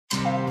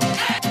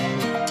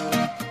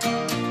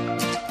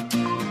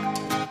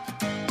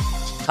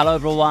Hello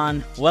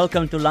everyone,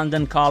 welcome to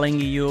London Calling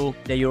EU,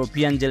 the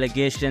European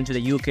delegation to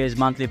the UK's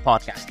monthly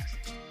podcast.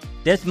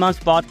 This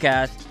month's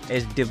podcast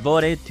is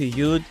devoted to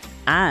youth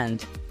and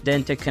the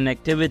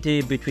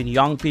interconnectivity between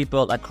young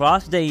people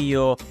across the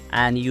EU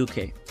and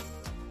UK.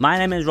 My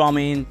name is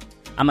Ramin.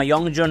 I'm a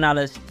young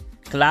journalist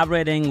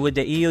collaborating with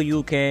the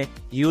EU-UK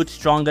Youth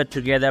Stronger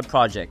Together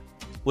project,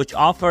 which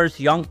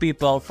offers young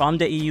people from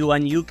the EU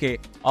and UK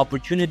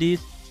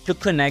opportunities to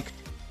connect,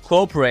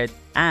 cooperate,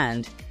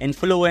 and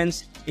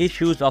influence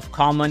issues of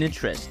common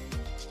interest.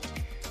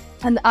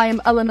 And I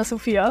am Elena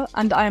Sofia,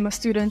 and I am a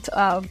student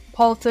of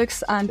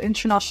politics and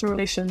international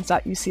relations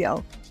at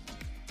UCL.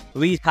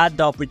 We had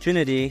the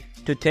opportunity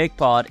to take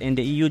part in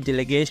the EU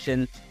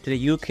delegation to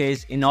the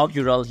UK's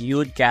inaugural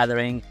youth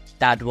gathering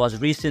that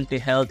was recently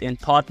held in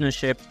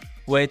partnership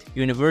with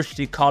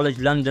University College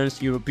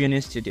London's European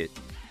Institute.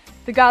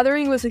 The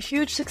gathering was a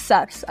huge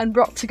success and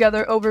brought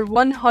together over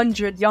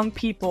 100 young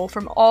people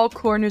from all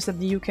corners of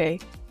the UK,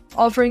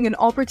 offering an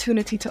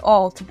opportunity to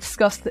all to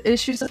discuss the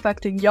issues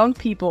affecting young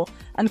people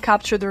and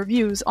capture their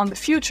views on the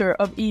future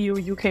of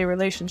EU-UK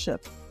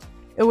relationship.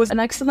 It was an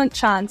excellent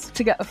chance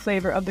to get a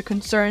flavour of the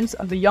concerns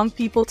of the young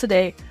people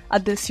today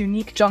at this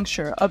unique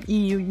juncture of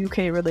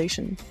EU-UK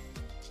relations.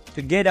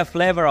 To get a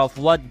flavour of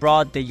what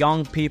brought the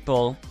young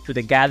people to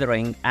the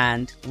gathering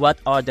and what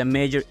are the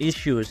major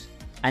issues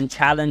and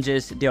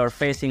challenges they are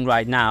facing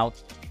right now,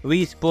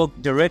 we spoke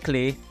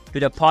directly to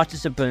the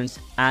participants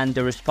and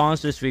the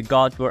responses we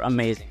got were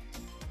amazing.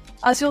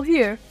 As you'll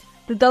hear,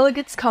 the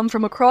delegates come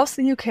from across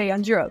the UK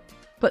and Europe,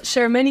 but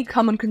share many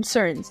common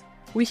concerns.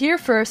 We hear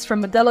first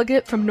from a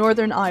delegate from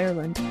Northern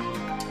Ireland.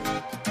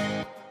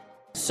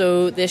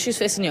 So the issues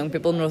facing young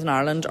people in Northern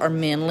Ireland are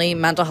mainly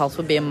mental health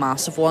would be a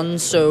massive one.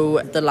 So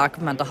the lack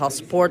of mental health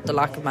support, the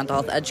lack of mental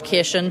health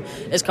education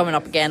is coming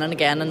up again and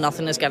again and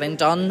nothing is getting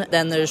done.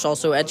 Then there's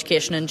also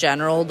education in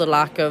general, the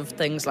lack of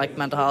things like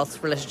mental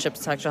health,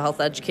 relationships, sexual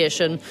health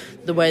education,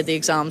 the way the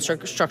exams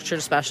are structured,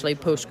 especially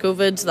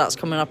post-COVID, that's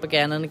coming up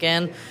again and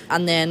again.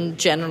 And then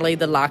generally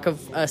the lack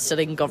of a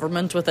sitting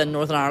government within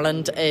Northern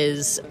Ireland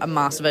is a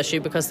massive issue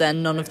because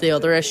then none of the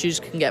other issues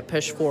can get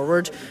pushed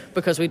forward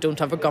because we don't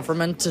have a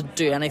government to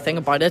do anything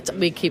about it.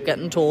 We keep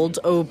getting told,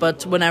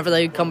 but whenever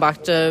they come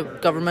back to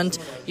government,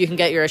 you can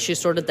get your issues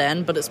sorted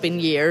then, but it's been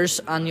years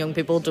and young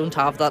people don't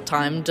have that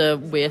time to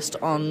waste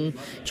on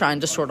trying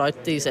to sort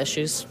out these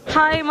issues.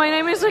 Hi, my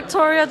name is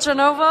Victoria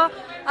Genova.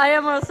 I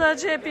am a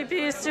third year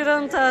PPE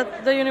student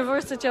at the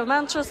University of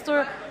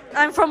Manchester.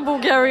 I'm from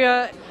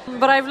Bulgaria,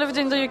 but I've lived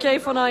in the UK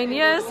for 9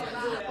 years.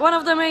 One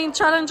of the main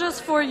challenges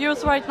for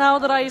youth right now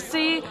that I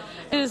see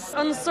is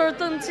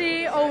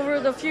uncertainty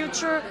over the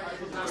future,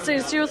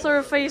 since youth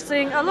are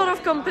facing a lot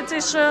of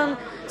competition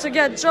to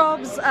get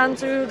jobs and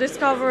to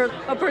discover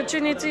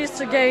opportunities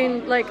to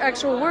gain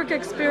actual work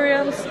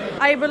experience.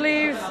 I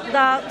believe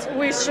that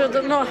we should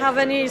not have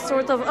any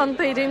sort of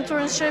unpaid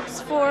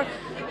internships for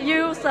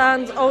youth,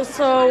 and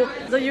also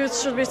the youth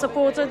should be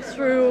supported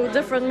through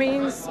different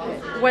means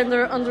when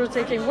they're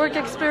undertaking work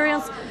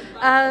experience.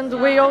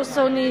 And we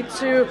also need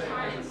to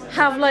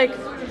have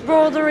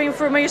broader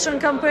information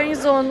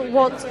campaigns on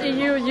what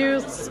EU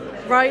youth's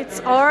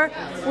rights are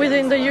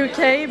within the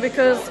UK,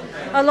 because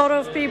a lot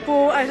of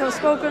people I have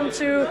spoken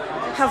to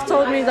have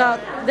told me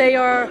that they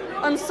are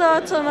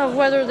uncertain of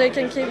whether they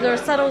can keep their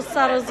settled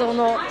status or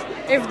not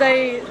if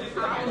they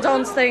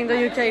don't stay in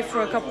the UK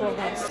for a couple of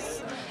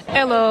months.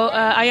 Hello,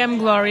 I am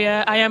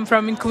Gloria. I am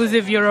from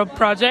Inclusive Europe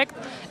project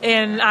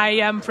and I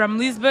am from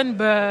Lisbon,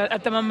 but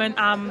at the moment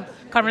I'm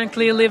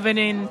currently living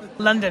in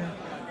London.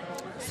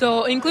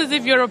 So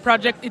Inclusive Europe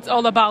project, it's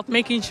all about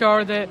making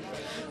sure the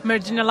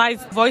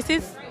marginalized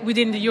voices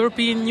within the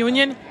European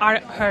Union are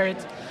heard.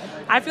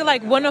 I feel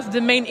like one of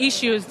the main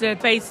issues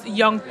that face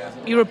young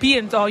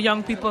Europeans or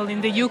young people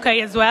in the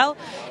UK as well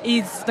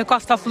is the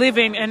cost of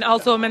living and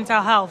also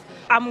mental health.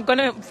 I'm going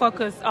to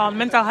focus on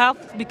mental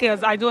health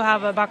because I do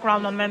have a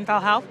background on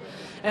mental health,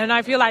 and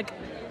I feel like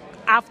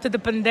after the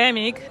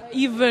pandemic,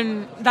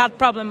 even that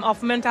problem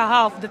of mental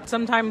health that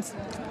sometimes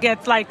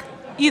gets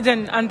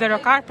hidden under a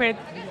carpet,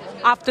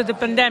 after the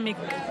pandemic,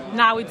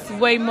 now it's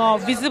way more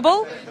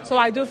visible. So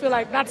I do feel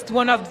like that's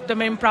one of the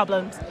main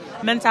problems,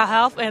 mental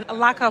health and a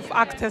lack of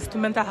access to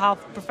mental health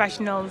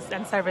professionals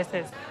and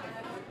services.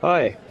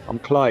 Hi, I'm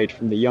Clyde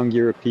from the Young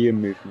European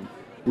Movement.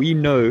 We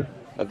know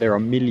that there are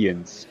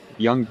millions of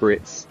young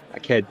Brits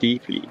that care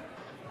deeply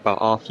about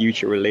our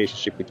future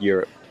relationship with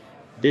Europe.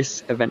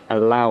 This event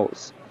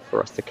allows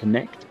for us to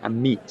connect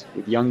and meet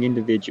with young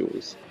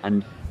individuals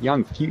and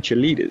young future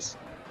leaders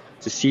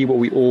to see what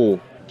we all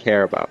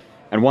care about.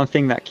 And one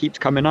thing that keeps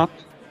coming up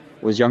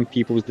was young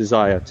people's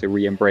desire to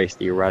re-embrace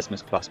the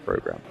Erasmus Plus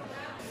programme.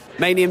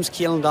 My name's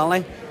Keelan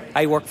Donnelly.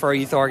 I work for a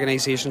youth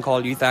organisation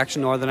called Youth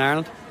Action Northern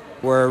Ireland.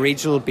 We're a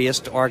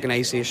regional-based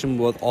organisation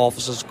with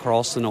offices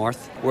across the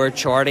north. We're a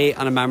charity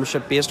and a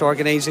membership-based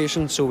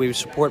organisation, so we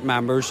support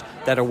members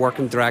that are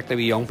working directly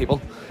with young people.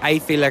 I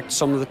feel like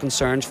some of the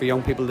concerns for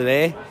young people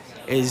today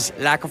is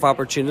lack of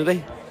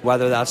opportunity,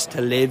 whether that's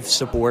to live,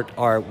 support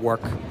or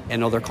work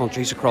in other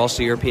countries across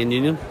the European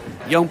Union.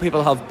 Young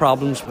people have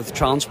problems with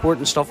transport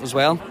and stuff as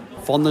well.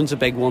 Funding's a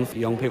big one for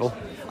young people,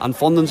 and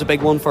funding's a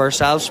big one for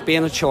ourselves.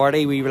 Being a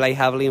charity, we rely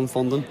heavily on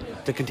funding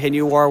to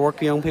continue our work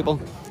with young people,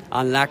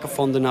 and lack of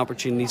funding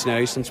opportunities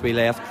now since we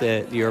left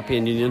the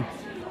European Union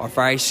are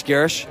very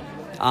scarce.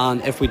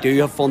 And if we do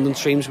have funding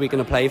streams we can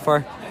apply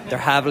for, they're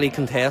heavily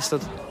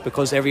contested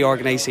because every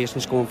organisation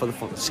is going for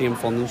the same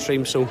funding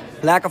stream. So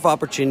lack of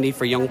opportunity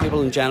for young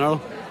people in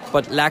general,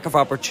 but lack of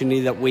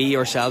opportunity that we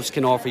ourselves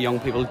can offer young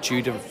people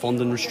due to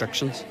funding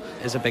restrictions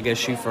is a big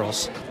issue for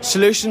us.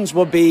 Solutions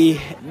would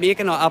be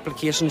making our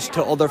applications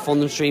to other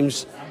funding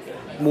streams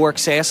more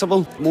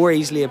accessible, more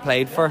easily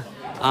applied for,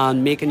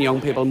 and making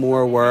young people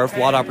more aware of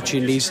what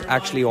opportunities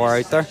actually are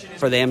out there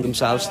for them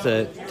themselves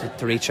to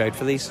reach out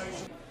for these.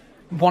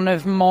 One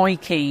of my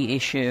key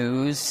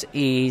issues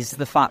is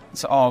the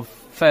fact of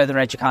further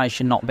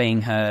education not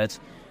being heard.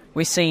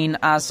 We're seen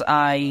as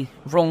a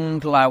rung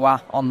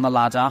lower on the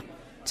ladder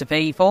to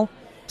people,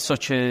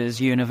 such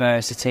as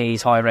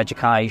universities, higher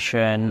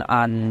education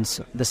and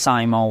the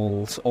same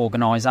old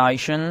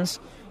organisations.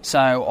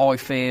 So I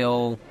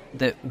feel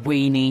that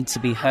we need to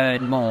be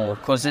heard more,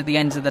 because at the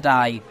end of the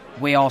day,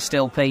 we are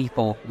still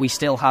people, we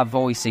still have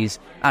voices,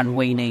 and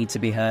we need to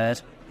be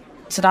heard.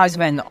 Today's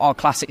event, our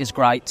classic is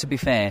great, to be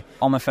fair.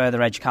 I'm a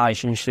further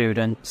education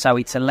student, so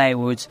it's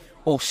allowed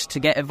us to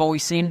get a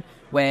voice in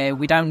where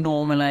we don't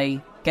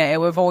normally get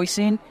our voice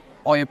in.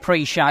 I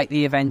appreciate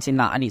the event in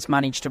that, and it's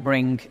managed to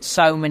bring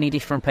so many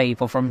different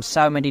people from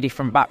so many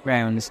different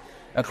backgrounds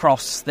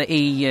across the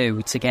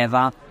EU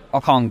together. I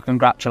can't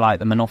congratulate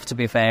them enough, to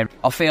be fair.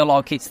 I feel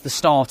like it's the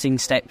starting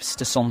steps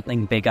to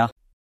something bigger.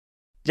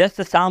 Just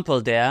a sample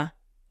there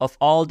of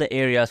all the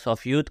areas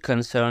of youth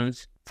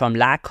concerns, from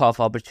lack of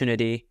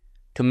opportunity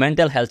to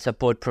mental health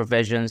support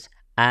provisions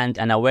and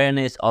an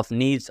awareness of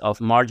needs of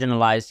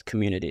marginalized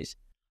communities.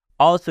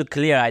 Also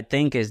clear, I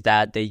think, is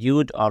that the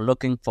youth are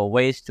looking for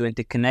ways to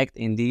interconnect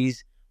in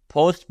these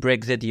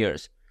post-Brexit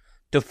years.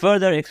 To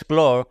further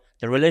explore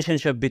the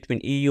relationship between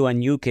EU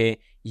and UK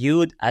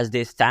youth as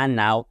they stand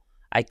now,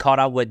 I caught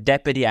up with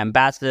Deputy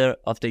Ambassador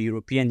of the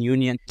European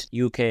Union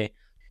UK,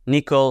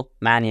 Nicole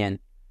Mannion,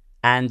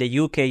 and the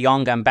UK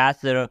Young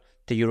Ambassador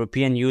to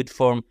European Youth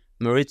Forum,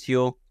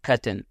 Maurizio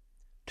Cuttin,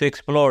 to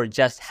explore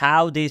just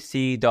how they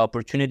see the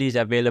opportunities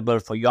available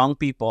for young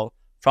people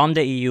from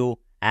the EU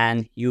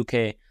and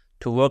UK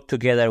to work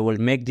together will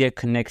make their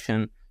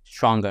connection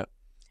stronger.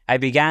 I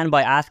began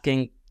by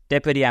asking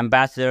Deputy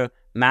Ambassador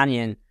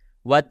Mannion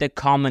what the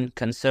common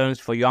concerns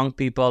for young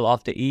people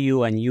of the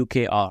EU and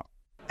UK are.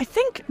 I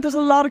think there's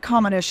a lot of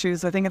common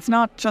issues. I think it's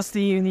not just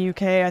the EU and the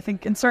UK. I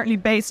think, and certainly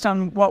based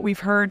on what we've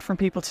heard from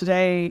people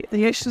today,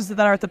 the issues that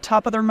are at the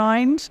top of their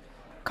mind,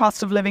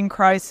 cost of living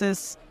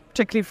crisis,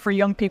 particularly for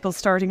young people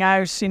starting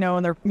out,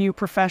 in their new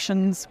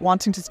professions,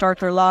 wanting to start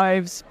their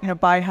lives,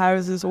 buy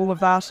houses, all of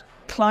that.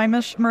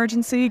 Climate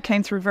emergency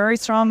came through very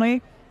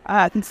strongly.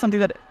 I think something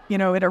that,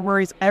 it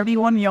worries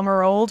everyone, young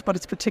or old, but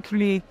it's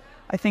particularly,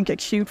 I think,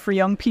 acute for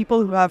young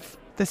people who have,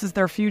 this is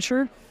their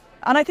future.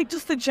 And I think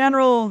just the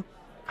general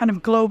kind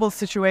of global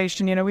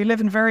situation, we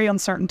live in very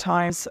uncertain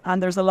times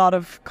and there's a lot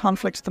of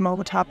conflict at the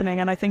moment happening.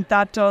 And I think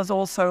that does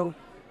also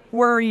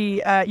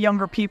worry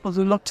younger people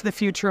who look to the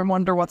future and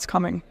wonder what's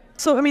coming.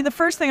 So, the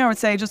first thing I would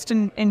say, just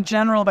in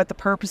general about the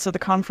purpose of the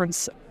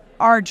conference,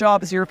 our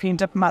job as European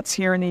diplomats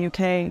here in the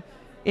UK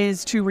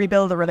is to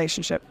rebuild the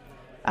relationship.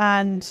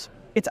 And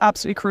it's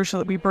absolutely crucial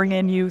that we bring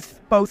in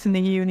youth, both in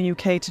the EU and the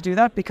UK, to do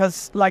that,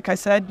 because, like I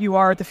said, you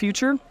are the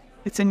future.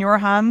 It's in your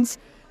hands.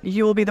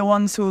 You will be the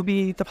ones who will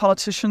be the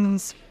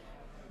politicians,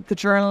 the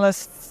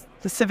journalists,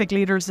 the civic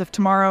leaders of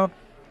tomorrow.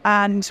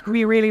 And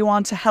we really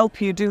want to help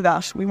you do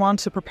that. We want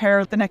to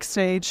prepare the next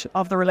stage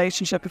of the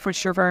relationship of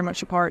which you're very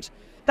much a part.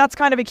 That's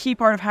kind of a key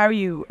part of how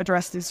you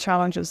address these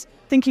challenges.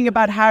 Thinking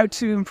about how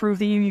to improve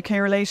the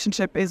EU-UK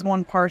relationship is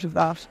one part of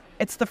that.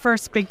 It's the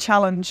first big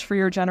challenge for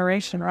your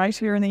generation, right,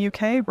 here in the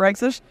UK,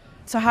 Brexit.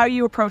 So how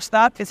you approach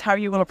that is how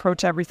you will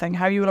approach everything,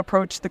 how you will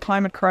approach the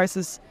climate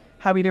crisis,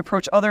 how you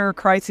approach other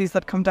crises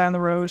that come down the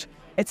road.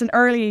 It's an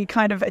early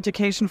kind of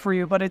education for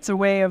you, but it's a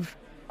way of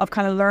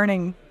kind of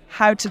learning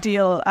how to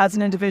deal as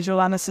an individual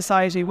and a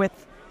society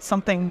with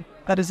something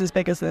that is as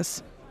big as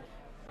this.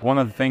 One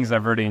of the things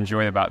I've really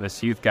enjoyed about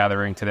this youth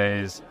gathering today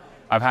is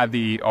I've had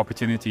the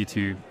opportunity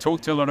to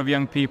talk to a lot of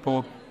young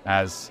people,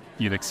 as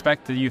you'd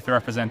expect a youth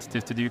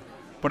representative to do,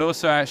 but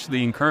also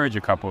actually encourage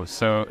a couple.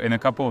 So in a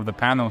couple of the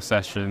panel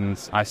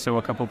sessions, I saw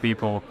a couple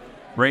people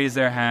raise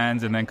their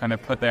hands and then kind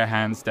of put their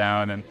hands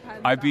down. And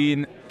I've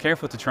been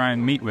careful to try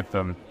and meet with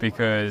them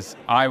because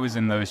I was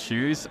in those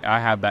shoes. I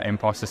had that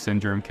imposter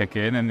syndrome kick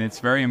in, and it's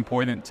very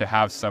important to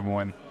have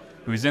someone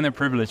who's in a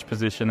privileged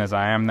position, as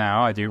I am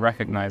now, I do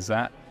recognize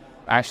that,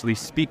 actually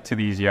speak to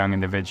these young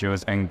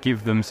individuals and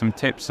give them some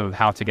tips of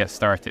how to get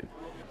started.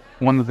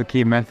 One of the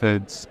key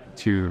methods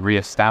to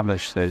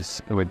re-establish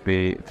this would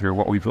be through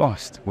what we've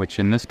lost, which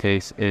in this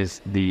case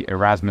is the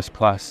Erasmus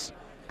Plus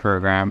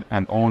program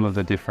and all of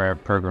the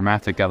different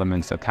programmatic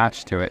elements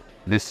attached to it.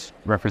 This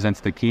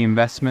represents the key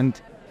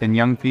investment in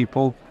young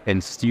people,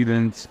 in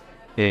students,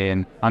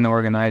 in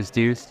unorganized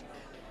youth.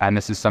 And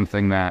this is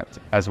something that,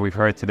 as we've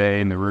heard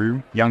today in the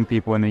room, young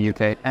people in the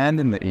UK and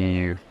in the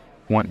EU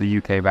want the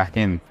UK back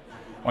in.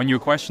 On your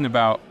question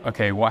about,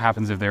 okay, what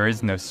happens if there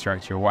is no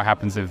structure? What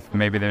happens if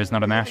maybe there's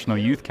not a national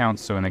youth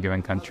council in a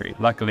given country?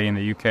 Luckily in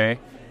the UK,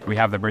 we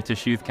have the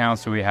British Youth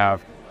Council, we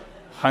have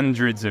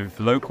hundreds of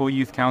local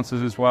youth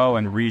councils as well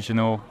and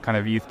regional kind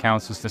of youth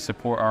councils to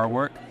support our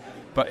work.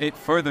 But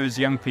for those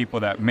young people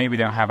that maybe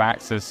don't have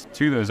access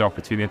to those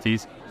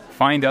opportunities,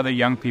 find other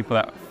young people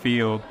that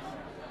feel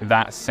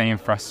that same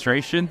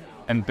frustration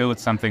and build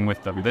something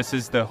with them. This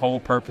is the whole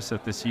purpose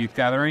of this youth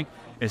gathering,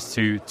 is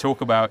to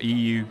talk about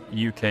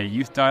EU-UK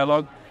youth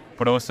dialogue,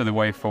 but also the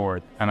way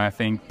forward. And I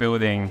think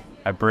building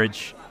a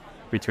bridge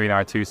between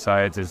our two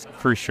sides is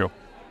crucial.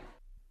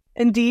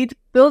 Indeed,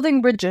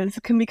 building bridges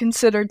can be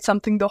considered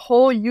something the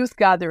whole youth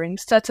gathering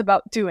set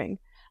about doing,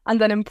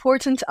 and an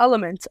important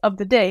element of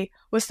the day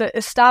was the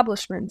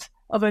establishment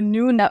of a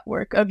new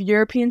network of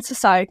European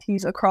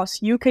societies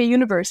across UK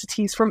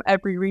universities from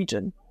every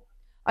region.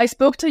 I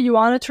spoke to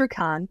Ioana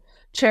Turcan,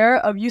 chair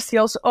of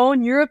UCL's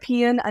own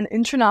European and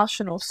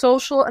International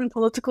Social and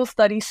Political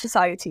Studies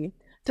Society,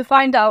 to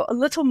find out a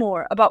little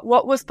more about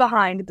what was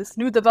behind this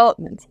new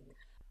development.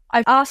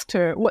 I asked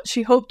her what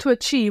she hoped to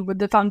achieve with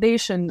the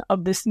foundation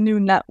of this new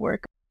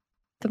network.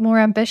 The more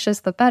ambitious,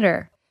 the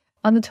better.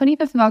 On the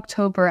 25th of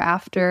October,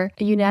 after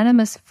a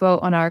unanimous vote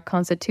on our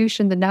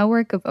constitution, the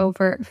network of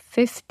over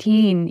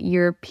 15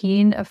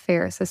 European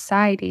affairs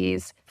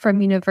societies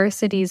from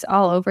universities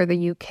all over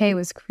the UK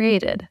was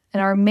created.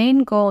 And our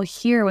main goal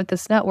here with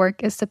this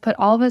network is to put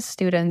all of us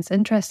students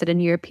interested in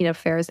European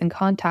affairs in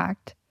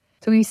contact.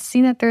 So we've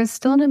seen that there is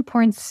still an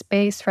important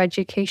space for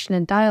education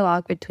and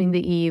dialogue between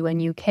the EU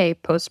and UK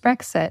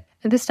post-Brexit,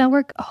 and this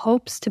network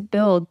hopes to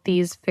build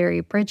these very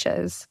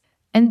bridges.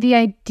 And the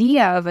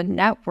idea of a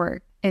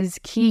network is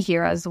key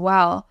here as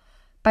well.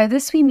 By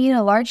this we mean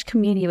a large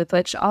community with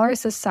which all our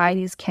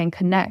societies can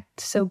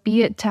connect, so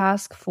be it to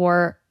ask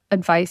for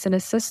advice and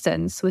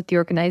assistance with the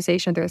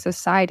organization of their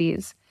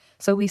societies.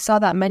 So we saw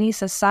that many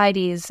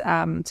societies,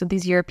 so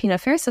these European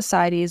affairs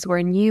societies,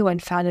 were new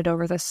and founded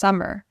over the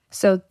summer.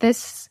 So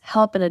this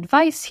help and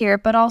advice here,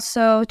 but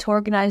also to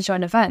organize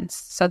joint events.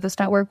 So this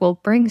network will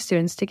bring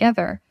students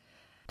together.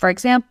 For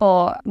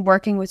example,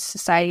 working with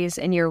societies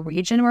in your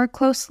region more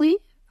closely,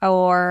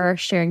 or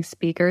sharing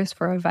speakers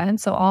for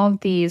events. So all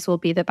of these will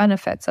be the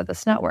benefits of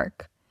this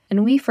network.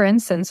 And we, for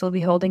instance, will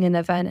be holding an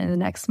event in the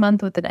next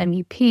month with an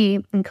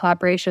MEP in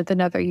collaboration with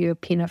another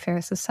European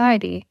Affairs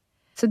Society.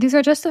 So these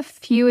are just a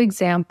few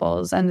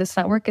examples, and this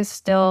network is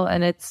still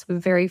in its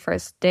very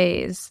first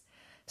days.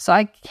 So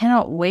I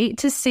cannot wait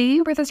to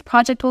see where this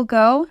project will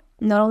go,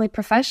 not only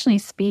professionally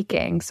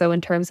speaking, so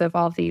in terms of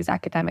all of these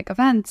academic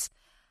events,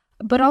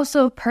 but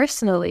also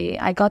personally.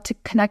 I got to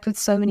connect with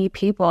so many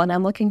people, and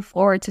I'm looking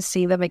forward to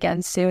seeing them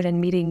again soon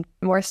and meeting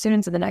more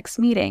students in the next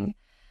meeting.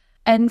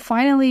 And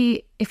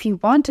finally, if you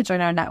want to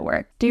join our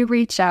network, do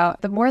reach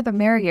out. The more the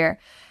merrier.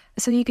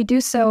 So you could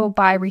do so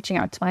by reaching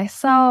out to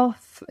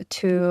myself,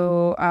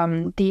 to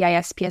the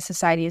ISPS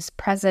Society's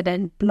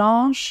president,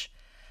 Blanche,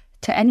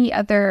 to any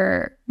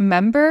other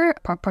member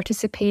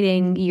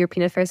participating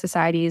European Affairs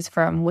Societies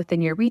from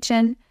within your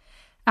region,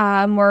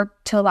 or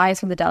to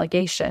allies from the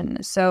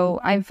delegation. So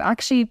I've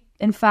actually,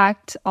 in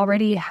fact,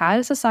 already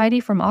had a society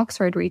from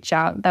Oxford reach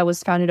out that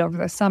was founded over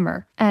the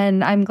summer.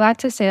 And I'm glad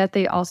to say that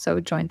they also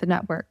joined the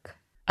network.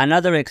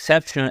 Another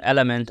exceptional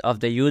element of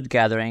the youth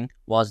gathering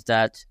was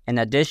that, in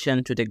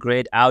addition to the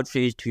great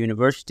outreach to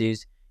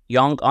universities,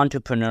 young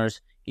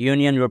entrepreneurs,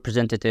 union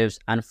representatives,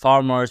 and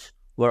farmers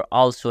were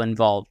also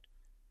involved.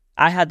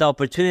 I had the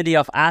opportunity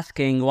of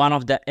asking one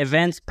of the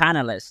event's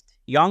panelists,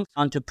 young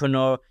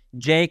entrepreneur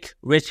Jake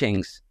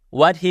Richings,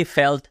 what he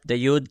felt the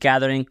youth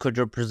gathering could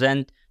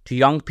represent to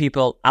young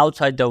people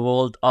outside the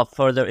world of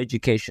further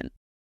education.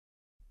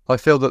 I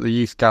feel that the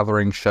youth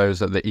gathering shows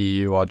that the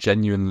EU are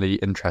genuinely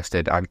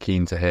interested and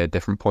keen to hear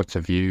different points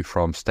of view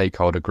from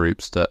stakeholder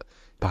groups that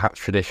perhaps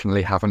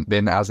traditionally haven't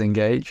been as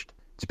engaged.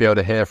 To be able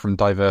to hear from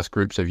diverse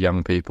groups of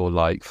young people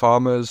like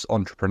farmers,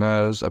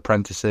 entrepreneurs,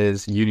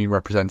 apprentices, union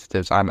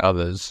representatives and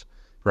others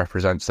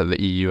represents that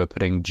the EU are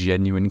putting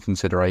genuine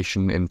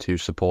consideration into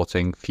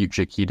supporting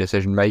future key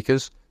decision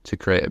makers to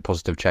create a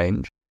positive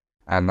change.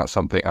 And that's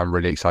something I'm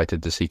really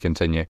excited to see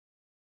continue.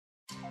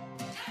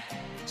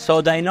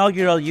 So the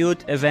inaugural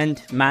youth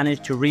event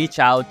managed to reach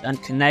out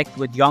and connect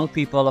with young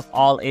people of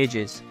all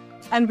ages.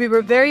 And we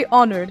were very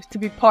honored to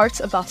be part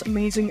of that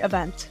amazing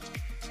event.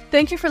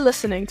 Thank you for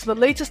listening to the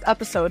latest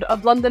episode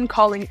of London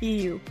Calling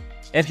EU.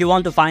 If you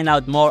want to find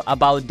out more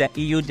about the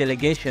EU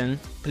delegation,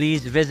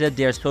 please visit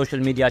their social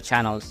media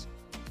channels.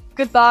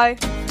 Goodbye.